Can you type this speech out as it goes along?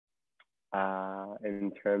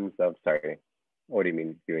In terms of, sorry, what do you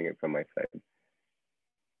mean viewing it from my side?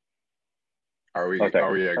 Oh, Are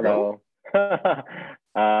sorry. we a go? Hello.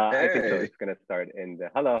 I think so. Hey, It's gonna start in the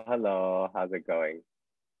hello, hello. How's it going?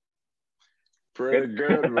 Good. pretty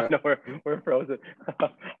good, man. No, we're frozen.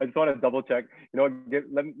 I just want to double check.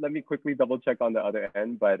 Let me quickly double check on the other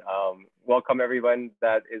end. But welcome everyone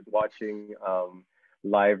that is watching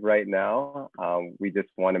live right now. We just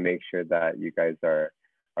want to make sure that you guys are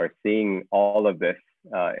seeing all of this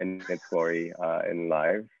in its glory in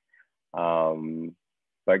live.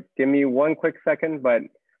 But give me one quick second. But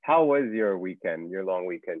how was your weekend? Your long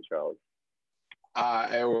weekend, Charles?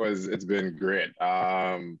 It's been great.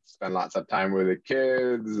 Spent lots of time with the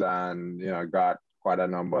kids and, got quite a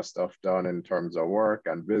number of stuff done in terms of work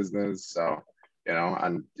and business. So, in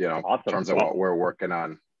Awesome. terms of what we're working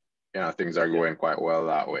on, things are Yeah. going quite well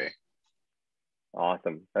that way.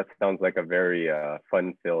 Awesome. That sounds like a very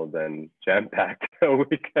fun-filled and jam-packed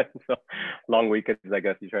weekend. So long weekends, I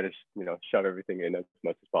guess you try to shove everything in as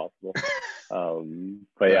much as possible.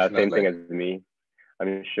 But yeah, same thing Definitely. as me.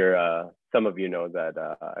 I'm sure some of you know that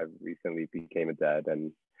I recently became a dad,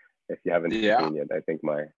 and if you haven't Yeah. seen yet, I think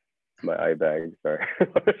my eye bags are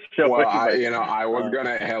Well, showing. But I was uh,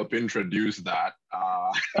 gonna help introduce that, but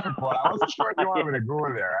I wasn't sure if you wanted me to go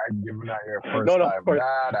there, right? Given that you're a no, first no, of time course,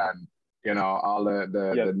 dad and all yes.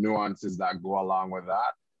 the nuances that go along with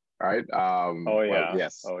that, right? Oh Well, yeah,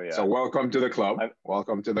 yes. oh So yeah. welcome to the club. I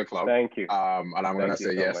Welcome to the club. Thank you, And I'm gonna thank you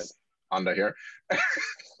say so much. yes under here.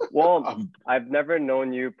 Well, Um, I've never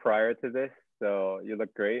known you prior to this, so you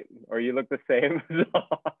look great, or you look the same. you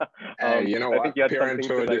know I think what? you had something to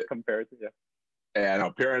Parenthood, like compare to. Yeah.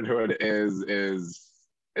 no, parenthood is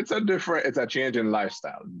it's a change in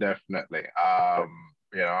lifestyle, definitely.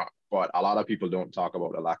 Sure. But a lot of people don't talk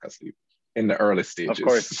about the lack of sleep in the early Of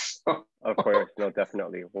course, stages. of course, no,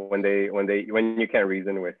 definitely. When you can't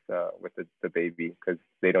reason with the baby because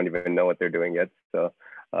they don't even know what they're doing yet. So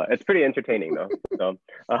it's pretty entertaining though. So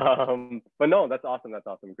but no, that's awesome. That's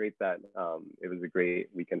awesome. Great that it was a great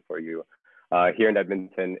weekend for you. Here in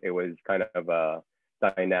Edmonton, it was kind of a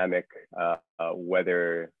dynamic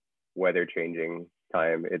weather changing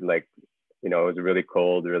time. It like it was really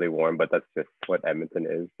cold, really warm, but that's just what Edmonton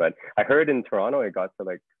is. But I heard in Toronto it got to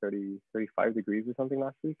like 30, 35 degrees or something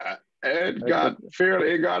last week. Like what?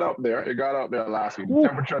 It got up there. It got up there last week. The Woo.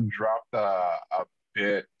 temperature dropped a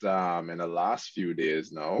bit in the last few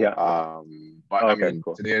days now. Yeah. But Oh, I okay, mean,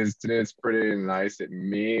 cool. today's pretty nice. It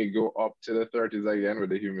may go up to the 30s again with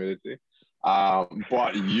the humidity.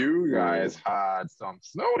 But you guys Mm. had some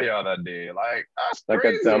snow the other day. Like, that's Like a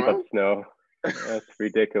crazy, dump of man. snow. That's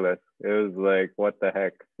ridiculous. It was like, what the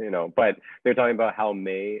heck? But they're talking about how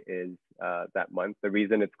May is that month. The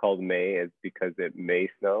reason it's called May is because it may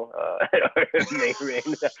snow. It may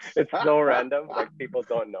rain. It's so random. Like people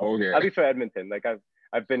don't know. At Okay. least for Edmonton. Like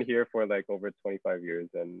I've been here for like over 25 years,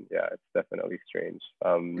 and yeah, it's definitely strange.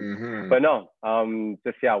 Mm-hmm. But no,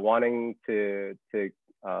 just yeah, wanting to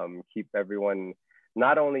keep everyone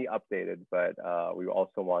not only updated, but we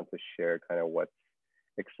also want to share kind of what's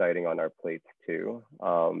exciting on our plates too,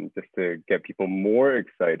 just to get people more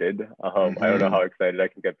excited. I don't know Mm-hmm. how excited I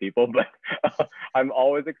can get people, but I'm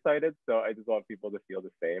always excited, so I just want people to feel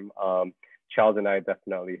the same. Charles and I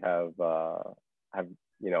definitely have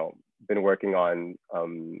been working on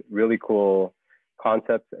really cool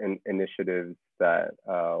concepts and initiatives that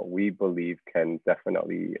we believe can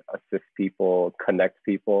definitely assist people, connect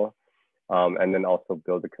people, and then also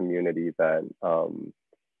build a community that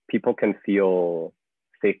people can feel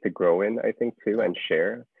safe to grow in, I think, too, and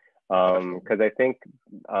share. Definitely. Because I think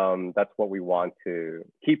that's what we want to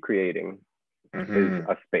keep creating is Mm-hmm.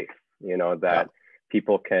 a space, Yeah. that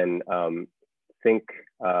people can think,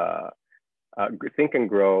 uh, think and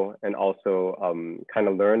grow, and also kind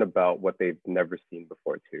of learn about what they've never seen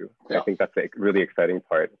before, too. And I Yeah. think that's a really exciting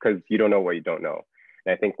part because you don't know what you don't know.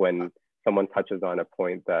 And I think when someone touches on a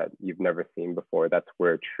point that you've never seen before, that's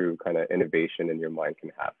where true kind of innovation in your mind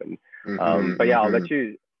can happen. Mm-hmm. But yeah, I'll Mm-hmm. let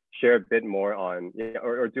you share a bit more on,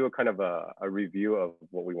 or do a kind of a review of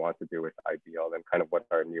what we want to do with IBL and kind of what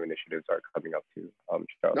our new initiatives are coming up to,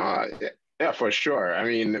 Charles. No, yeah, yeah, for sure. I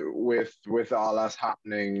mean, with all that's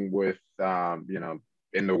happening with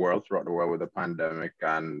in the world, throughout the world with the pandemic,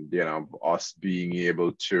 and us being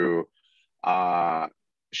able to uh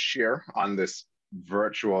share on this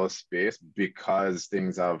virtual space because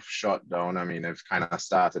things have shut down. I mean, it's kind of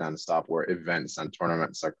started and stopped where events and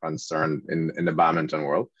tournaments are concerned in the badminton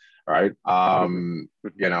world, right?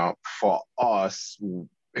 For us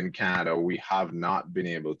in Canada, we have not been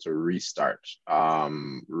able to restart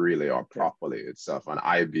really or Yeah. properly itself. And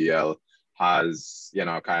IBL has, you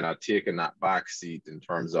know, kind of taken that back seat in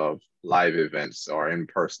terms of live events or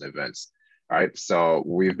in-person events, right? So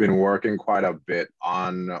we've been working quite a bit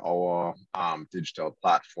on our digital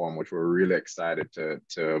platform, which we're really excited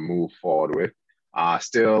to move forward with.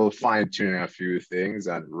 Still fine-tuning a few things,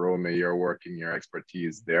 and Romy, you're working your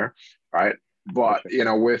expertise there, right? But you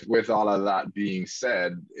know, with all of that being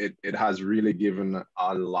said, it has really given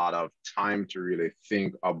a lot of time to really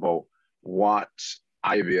think about what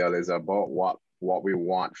IBL is about, what we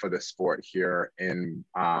want for the sport here in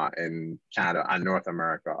Canada and North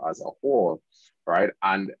America as a whole, right?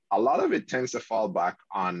 And a lot of it tends to fall back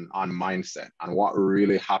on mindset and what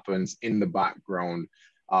really happens in the background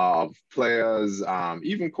of players,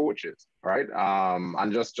 even coaches, right?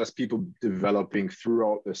 And just people developing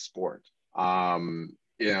throughout the sport.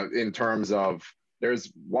 You know, in terms of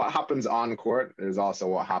there's what happens on court, there's also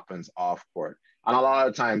what happens off court. And a lot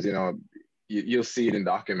of times, you know, you'll see it in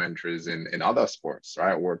documentaries in other sports,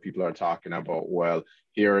 right? Where people are talking about, well,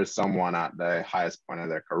 here is someone at the highest point of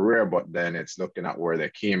their career, but then it's looking at where they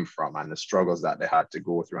came from and the struggles that they had to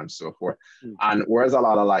go through and so forth. And whereas a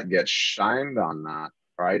lot of light gets shined on that,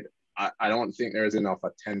 right? I don't think there's enough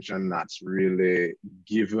attention that's really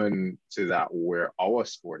given to that where our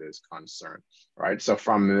sport is concerned, right? So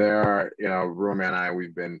from there, you know, Romy and I,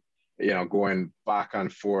 we've been, you know, going back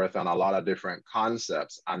and forth on a lot of different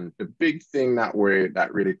concepts. And the big thing that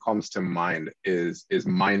really comes to mind is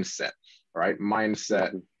mindset, right?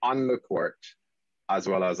 Mindset on the court as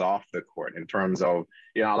well as off the court, in terms of,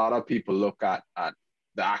 you know, a lot of people look at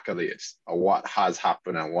the accolades of what has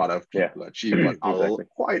happened and what have people achieved. But exactly.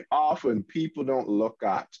 Quite often people don't look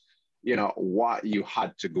at, you know, what you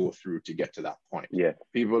had to go through to get to that point. Yeah.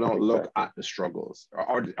 People don't look at the struggles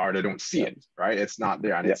or they don't see it, right? It's not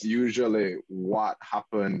there. And it's usually what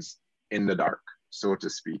happens in the dark, so to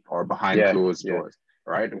speak, or behind closed doors,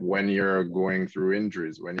 right? When you're going through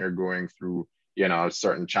injuries, when you're going through, you know,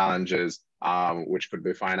 certain challenges, which could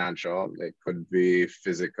be financial, it could be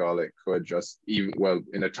physical, it could just even, well,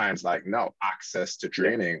 in the times like now, access to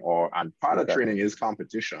training and part of training is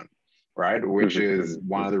competition, right? Which is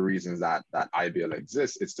one of the reasons that IBL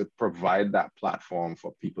exists. It's to provide that platform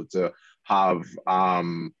for people to have,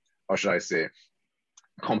 how should I say,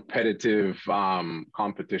 competitive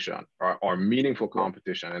competition or meaningful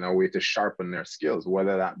competition in a way to sharpen their skills,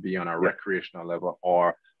 whether that be on a recreational level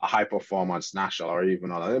or a high performance national or even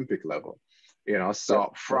on Olympic level, you know.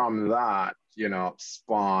 So from that, you know,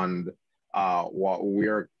 spawned what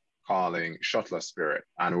we're calling Shuttler Spirit,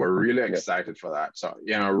 and we're really excited for that. So,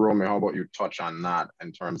 you know, Romy, how about you touch on that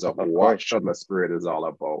in terms of what Shuttler Spirit is all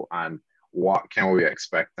about and what can we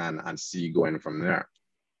expect and see going from there?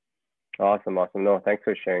 Awesome. No, thanks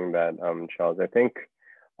for sharing that, Charles. I think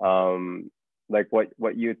like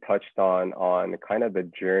what you touched on kind of the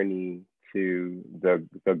journey to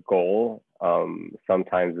the goal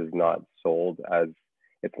sometimes is not sold as,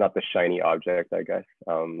 it's not the shiny object, I guess,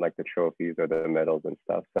 like the trophies or the medals and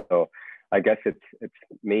stuff. So I guess it's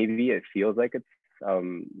maybe it feels like it's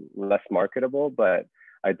less marketable, but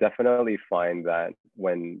I definitely find that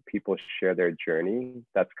when people share their journey,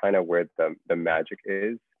 that's kind of where the magic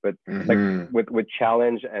is. But like with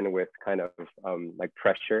challenge and with kind of like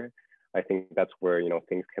pressure, I think that's where, you know,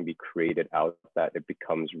 things can be created out that it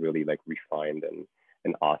becomes really like refined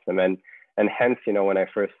and awesome. And hence, you know, when I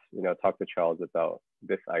first, you know, talked to Charles about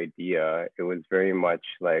this idea, it was very much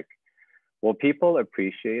like, well, people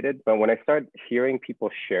appreciate it, but when I start hearing people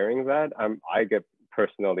sharing that, I get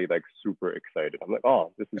personally like super excited. I'm like,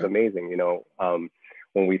 oh, this is amazing. You know,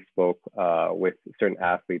 when we spoke with certain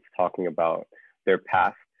athletes talking about their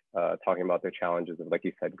past, talking about their challenges of, like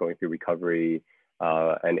you said, going through recovery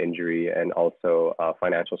and injury, and also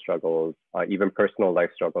financial struggles, even personal life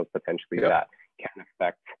struggles potentially that can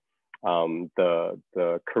affect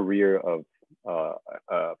the career of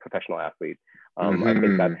a professional athlete. I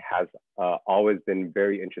think that has always been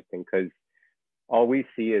very interesting, because all we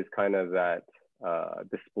see is kind of that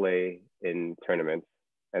display in tournaments,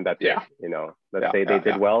 and that's it. You know, let's say they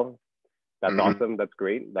did well. That's awesome. That's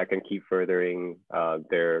great. That can keep furthering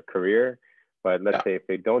their career. But let's say if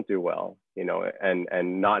they don't do well, you know,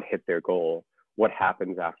 and not hit their goal, what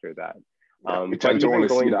happens after that? We tend to only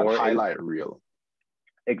see that highlight reel.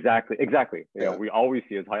 Exactly. You know, we always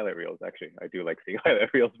see as highlight reels. Actually, I do like seeing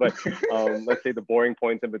highlight reels, but let's say the boring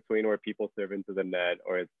points in between where people serve into the net,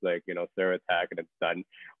 or it's like, you know, serve attack and it's done.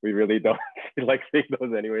 We really don't like seeing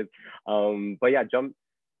those anyways.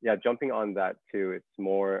 But jumping on that too, it's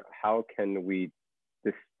more, how can we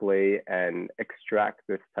display and extract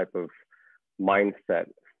this type of mindset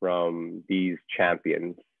from these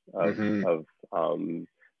champions of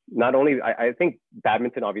not only, I think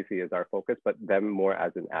badminton obviously is our focus, but them more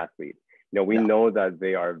as an athlete. We know that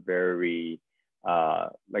they are very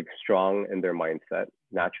like strong in their mindset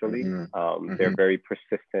naturally. They're very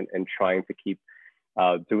persistent in trying to keep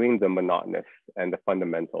doing the monotonous and the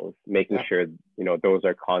fundamentals, making sure those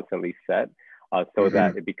are constantly set, so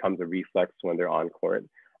that it becomes a reflex when they're on court.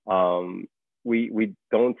 We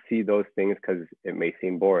don't see those things because it may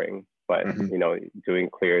seem boring, but doing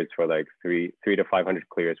clears for like three to 500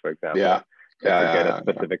 clears, for example, to get a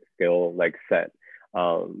specific skill like set.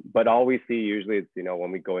 But all we see usually is,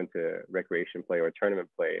 when we go into recreation play or tournament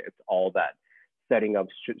play, it's all that setting up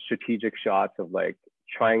strategic shots of like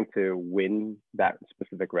trying to win that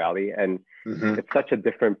specific rally. And it's such a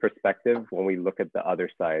different perspective when we look at the other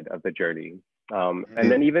side of the journey.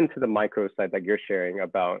 And then even to the micro side that you're sharing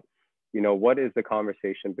about, what is the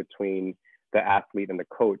conversation between the athlete and the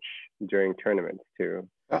coach during tournaments too.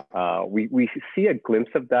 We see a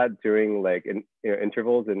glimpse of that during like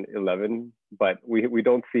intervals in 11, but we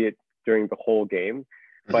don't see it during the whole game.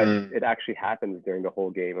 But it actually happens during the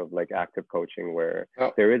whole game of like active coaching, where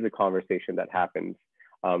there is a conversation that happens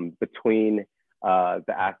between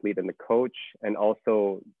the athlete and the coach, and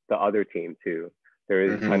also the other team too. There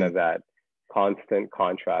is kind of that constant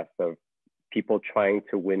contrast of people trying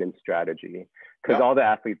to win in strategy, because all the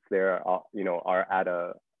athletes there are at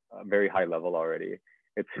a very high level already.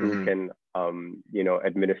 It's who can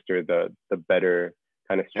administer the better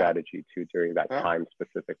kind of strategy too during that time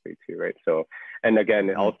specifically too, right? So, and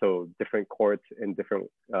again, also different courts in different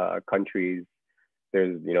countries,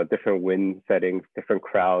 there's different wind settings, different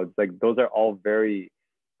crowds, like those are all very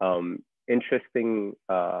interesting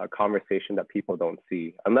conversation that people don't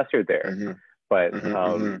see unless you're there. But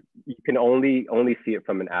you can only see it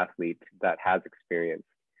from an athlete that has experience,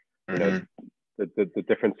 the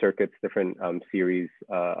different circuits, different series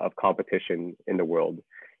of competition in the world.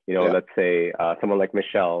 Let's say someone like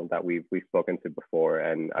Michelle that we've spoken to before,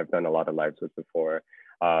 and I've done a lot of lives with before.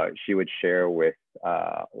 She would share with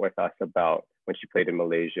us about when she played in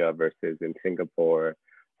Malaysia versus in Singapore,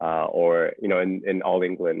 or in All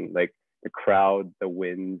England, like the crowd, the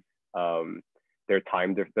winds, the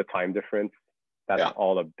time difference. That's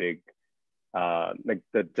all a big like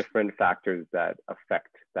the different factors that affect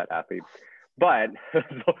that athlete. But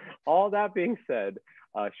so all that being said,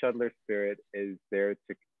 Shuttler Spirit is there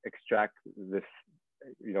to extract this,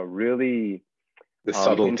 really the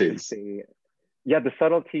subtleties. The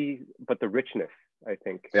subtlety, but the richness, I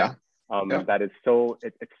think. That is so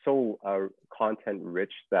it's so content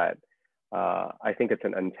rich that I think it's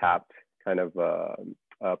an untapped kind of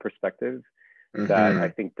perspective that I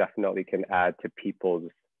think definitely can add to people's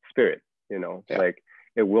spirit. Like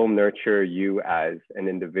it will nurture you as an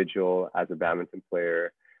individual, as a badminton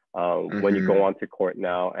player. When you go onto court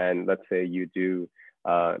now, and let's say you do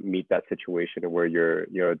meet that situation where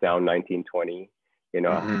you're down 19-20,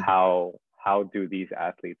 how do these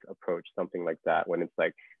athletes approach something like that when it's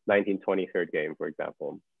like 19-20 third game, for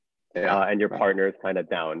example, and your partner is kind of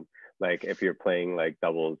down, like if you're playing like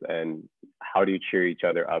doubles, and how do you cheer each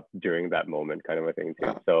other up during that moment, kind of a thing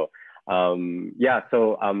too. So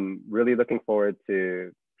so I'm really looking forward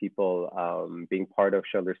to people being part of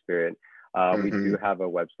Shuttler Spirit. We do have a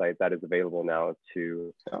website that is available now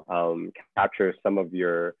to capture some of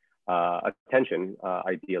your attention,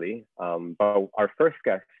 ideally. But our first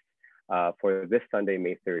guest for this Sunday,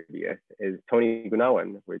 May 30th, is Tony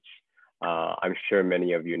Gunawan, which I'm sure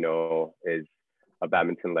many of you know is a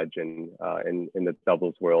badminton legend in the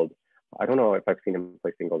doubles world. I don't know if I've seen him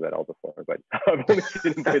play singles at all before, but I've only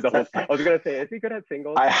seen him play the whole. I was gonna say, is he good at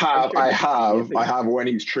singles? I have when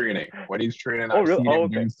he's training. When he's training, I've seen him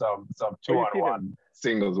do some 2-on-1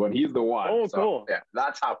 singles when he's the one. Oh, cool. Yeah,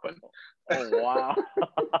 that's happened. Oh, wow.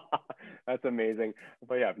 That's amazing.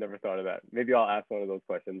 But yeah, I've never thought of that. Maybe I'll ask one of those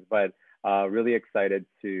questions, but really excited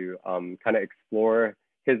to kind of explore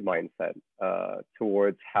his mindset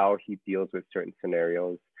towards how he deals with certain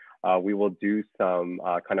scenarios. We will do some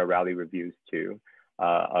kind of rally reviews too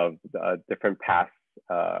of different past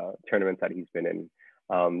tournaments that he's been in,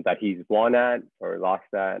 that he's won at or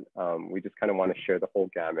lost at. We just kind of want to share the whole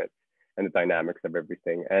gamut and the dynamics of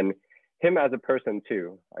everything. And him as a person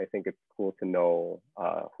too. I think it's cool to know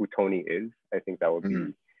who Tony is. I think that would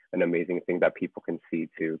be an amazing thing that people can see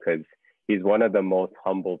too, because he's one of the most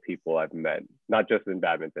humble people I've met, not just in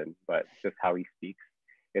badminton, but just how he speaks.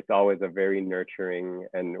 It's always a very nurturing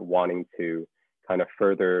and wanting to kind of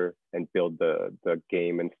further and build the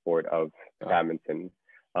game and sport of badminton.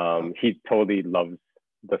 He totally loves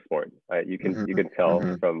the sport. You can tell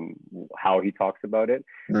from how he talks about it,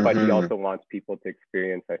 but he also wants people to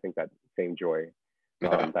experience, I think, that same joy.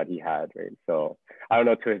 Yeah. that he had, right? So I don't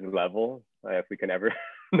know to his level if we can ever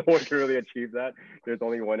know one to really achieve that. There's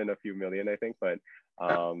only one in a few million, I think, but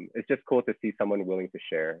it's just cool to see someone willing to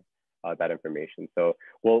share that information. So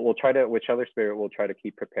we'll try to, with Shuttler Spirit, we'll try to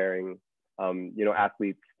keep preparing,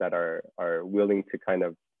 athletes that are willing to kind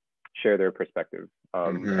of share their perspective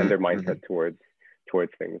and their mindset towards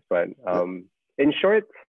things. But in short,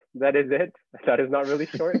 that is it. That is not really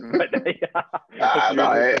short, but yeah.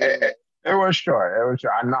 No, it was short. It was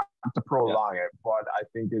short. And not to prolong it, but I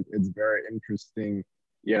think it's very interesting,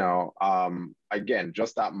 again,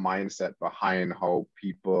 just that mindset behind how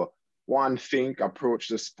people, one, think, approach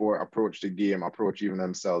the sport, approach the game, approach even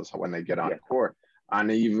themselves when they get on court. And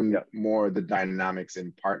even more the dynamics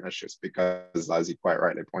in partnerships, because as you quite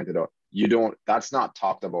rightly pointed out, that's not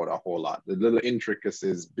talked about a whole lot. The little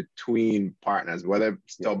intricacies between partners, whether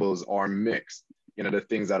it's doubles or mixed, the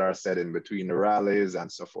things that are said in between the rallies and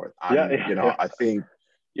so forth. And, I think,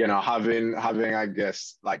 having, I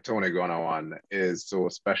guess, like Tony going on is so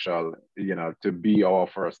special, to be our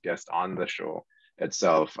first guest on the show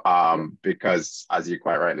itself, because as you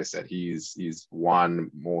quite rightly said, he's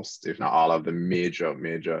won most, if not all, of the major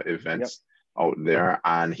events out there,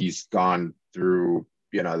 and he's gone through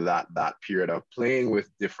that period of playing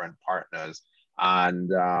with different partners,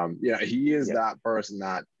 and he is that person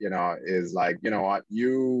that is like, what,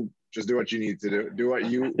 you just do what you need to do what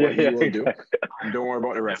you will do, and don't worry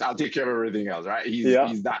about the rest. I'll take care of everything else, right?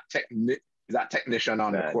 He's that technician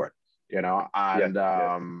on the court.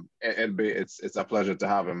 And it's a pleasure to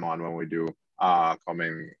have him on when we do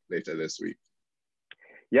coming later this week.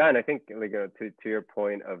 Yeah, and I think like to your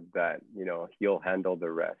point of that, he'll handle the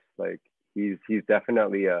rest. Like he's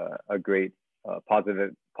definitely a great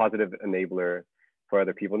positive enabler for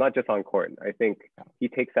other people, not just on court. I think he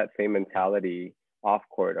takes that same mentality off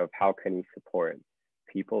court of how can he support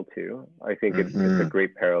people too. I think it's a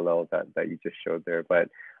great parallel that you just showed there. But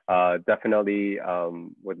definitely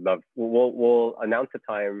would love, we'll announce the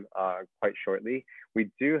time quite shortly. We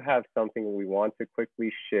do have something we want to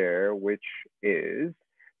quickly share, which is,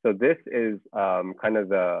 so this is kind of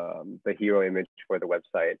the hero image for the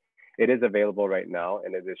website. It is available right now,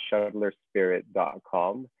 and it is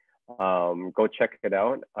shuttlerspirit.com. Go check it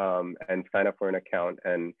out and sign up for an account,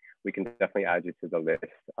 and we can definitely add you to the list.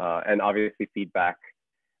 And obviously feedback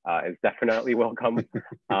is definitely welcome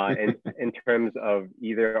in terms of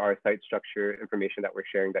either our site structure information that we're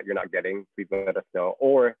sharing that you're not getting, please let us know,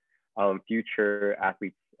 or future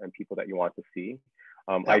athletes and people that you want to see.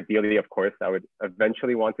 Ideally, of course, I would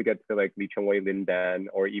eventually want to get to like Lee Chung-Wei, Lin Dan,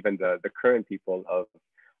 or even the current people of,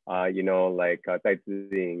 like Tai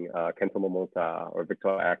Tzu-Ying, Kento Momota, or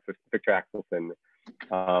Victor Axelson,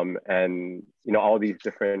 and, all these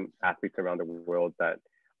different athletes around the world that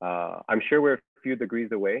I'm sure we're a few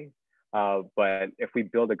degrees away, but if we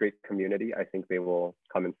build a great community, I think they will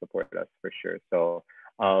come and support us for sure. So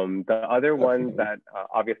the other one that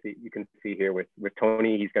obviously you can see here with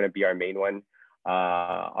Tony, he's going to be our main one.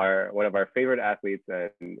 One of our favorite athletes,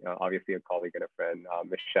 and obviously a colleague and a friend,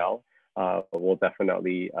 Michelle. We'll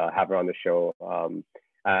definitely have her on the show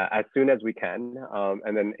as soon as we can.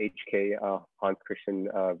 And then HK, Hans Christian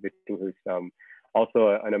Witting, who's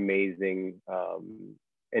also an amazing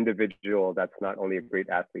individual that's not only a great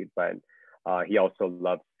athlete, but he also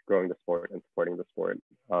loves growing the sport and supporting the sport.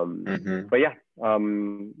 But yeah,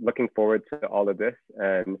 looking forward to all of this.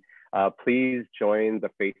 And please join the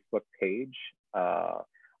Facebook page.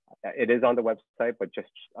 It is on the website, but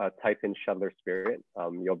just type in Shuttler Spirit.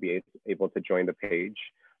 You'll be able to join the page.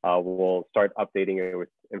 We'll start updating it with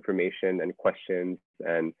information and questions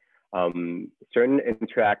and certain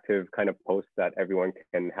interactive kind of posts that everyone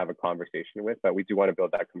can have a conversation with, but we do want to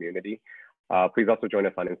build that community. Please also join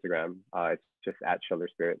us on Instagram. It's just at Shuttler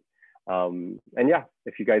Spirit. And yeah,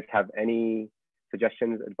 if you guys have any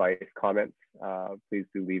suggestions, advice, comments, please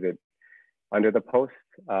do leave it under the post.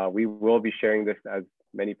 We will be sharing this as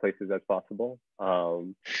many places as possible.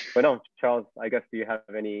 But no, Charles, I guess, do you have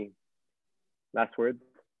any last words?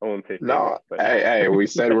 I won't say no. But... Hey, we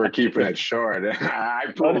said we're keeping it short. I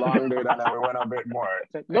prolonged it and then we went a bit more.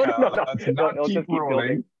 No. Let's not keep rolling.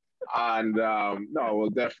 Building. And no, we'll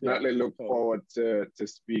definitely look forward to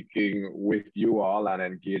speaking with you all and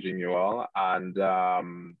engaging you all. And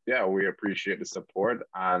yeah, we appreciate the support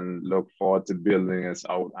and look forward to building this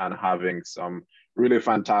out and having some really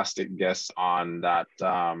fantastic guests on that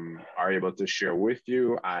are able to share with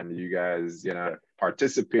you, and you guys,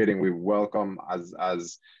 participating. We welcome,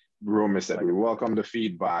 as Romy said, we welcome the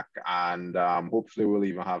feedback, and hopefully we'll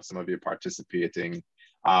even have some of you participating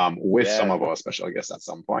with some of our special guests at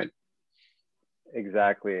some point.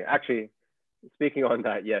 Exactly. Actually, speaking on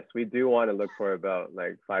that, yes, we do want to look for about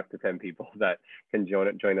like 5 to 10 people that can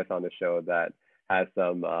join us on the show that has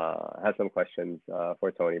some questions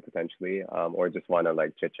for Tony potentially, or just want to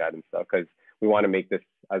like chit chat and stuff because we want to make this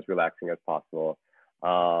as relaxing as possible.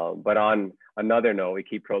 But on another note, we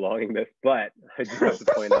keep prolonging this, but I do have to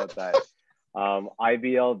point out that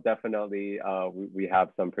IBL definitely we have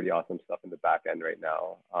some pretty awesome stuff in the back end right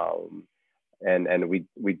now. And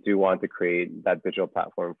we do want to create that digital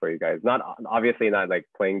platform for you guys. Not obviously not like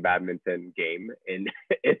playing badminton game in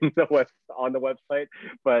in the on the website,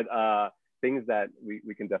 but things that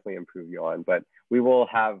we can definitely improve you on. But we will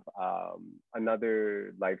have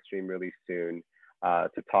another live stream really soon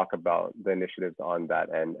to talk about the initiatives on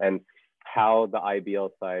that end and how the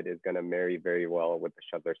IBL side is going to marry very well with the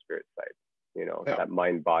Shuttler Spirit side. You know, Yeah. that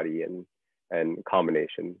mind, body, and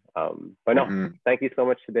combination. But no, thank you so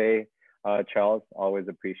much today. Charles, always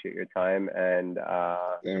appreciate your time, and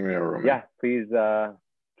yeah, please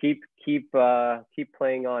keep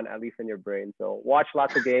playing on, at least in your brain. So watch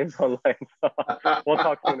lots of games online. So we'll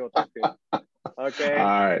talk soon. Okay.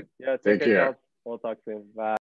 All right. Yeah. Take care. Charles. We'll talk soon. Bye.